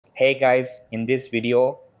Hey guys, in this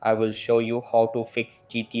video, I will show you how to fix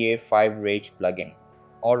GTA 5 Rage plugin.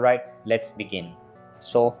 Alright, let's begin.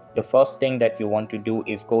 So, the first thing that you want to do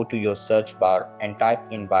is go to your search bar and type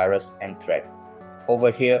in virus and threat.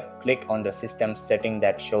 Over here, click on the system setting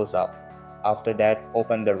that shows up. After that,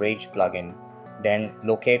 open the Rage plugin. Then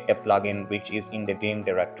locate the plugin which is in the game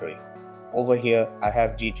directory. Over here, I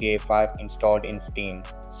have GTA 5 installed in Steam,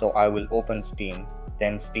 so I will open Steam,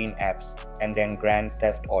 then Steam Apps, and then Grand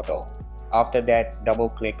Theft Auto. After that, double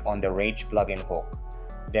click on the Rage plugin hook.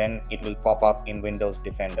 Then it will pop up in Windows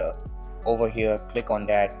Defender. Over here, click on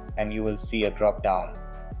that and you will see a drop down.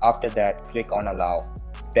 After that, click on Allow.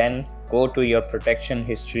 Then go to your protection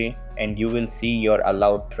history and you will see your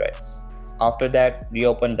allowed threats. After that,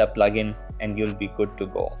 reopen the plugin and you'll be good to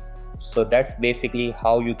go. So that's basically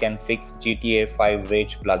how you can fix GTA 5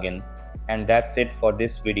 Rage plugin. And that's it for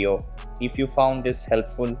this video. If you found this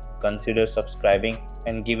helpful, consider subscribing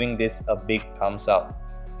and giving this a big thumbs up.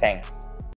 Thanks.